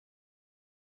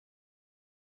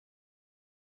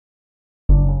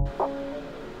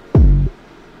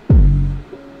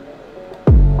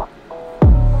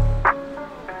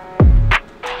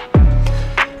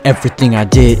Everything I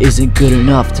did isn't good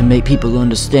enough to make people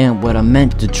understand what I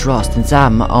meant to trust inside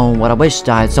my own. What I wished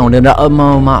I had sown up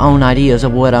my own ideas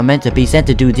of what I meant to be. Sent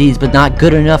to do deeds, but not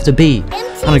good enough to be.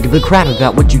 I don't give a crap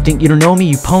about what you think. You don't know me,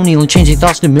 you pony, only changing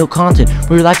thoughts to milk content.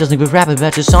 Where your life doesn't give a crap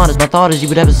about your sonnets. My thought is you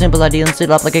would have a simple idea and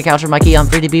sit up like a couch from IKEA. I'm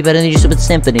free to be better than your stupid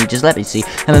symphony. Just let me see.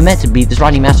 Am I meant to be this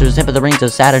writing master? A temper the rings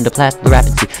of Saturn to plaster the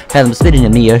rapid sea. Fathom spitting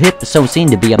in me, a hip so seen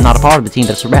to be. I'm not a part of a team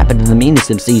that's so rapid and the meanest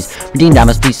MCs. Redeemed I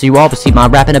must be, so you all perceive my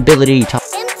rapping ability.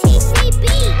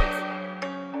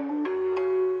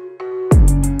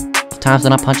 Times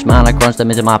when I punch mine, I crunch them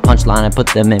into my punchline and put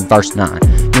them in verse 9.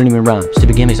 You don't even rhyme.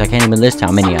 Stupid gimmicks, I can't even list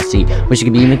how many I see. Wish you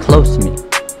could be even close to me.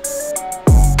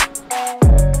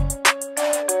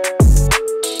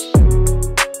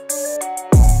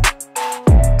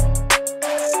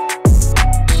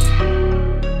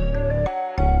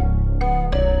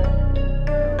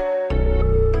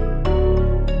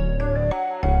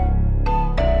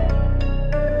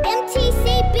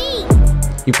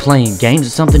 You're playing games or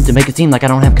something to make it seem like I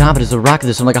don't have confidence or rocket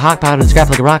this. I'm like a hot powder and scrap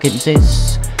like a rocket. You say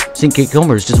sink it,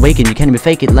 Gomer's just waking. You can't even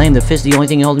fake it. Lame the fist, the only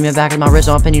thing holding me back is my wrist.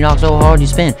 On penny knock so hard you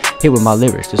spin. Hit with my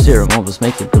lyrics, the serum almost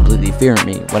makes them completely fearing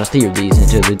me. When I steer these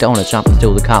into the donut shop and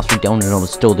steal the cops, we donut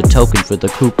almost stole the token for the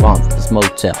coupon for this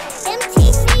motel.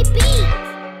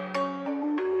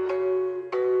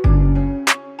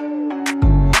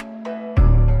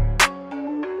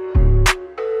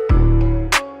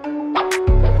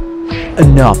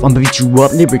 Enough, I'm gonna beat you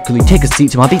up lyrically. Take a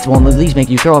seat, so my beats won't at least make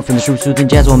you throw up from the truth, soothing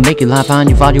jazz won't make you lie fine.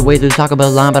 You fought your way through the Taco Bell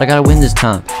line, but I gotta win this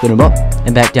time. Put 'em up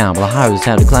and back down, while I hire the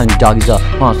sound to clown you doggies up.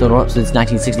 Monster up since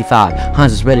 1965.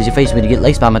 Heinz as red as your face when you get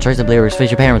laced by my trace of lyrics. Face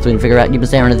your parents when you figure out you've been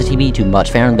staring at the TV too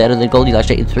much. Faring better than Goldilocks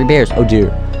straight into 3 bears. Oh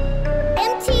dear.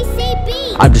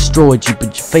 I've destroyed you,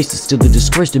 but your face is still a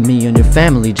disgrace to me and your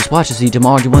family. Just watch and see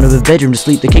tomorrow you want a bedroom to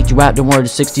sleep. They kicked you out, don't worry, the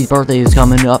 60th birthday is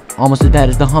coming up. Almost as bad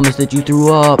as the hummus that you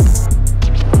threw up.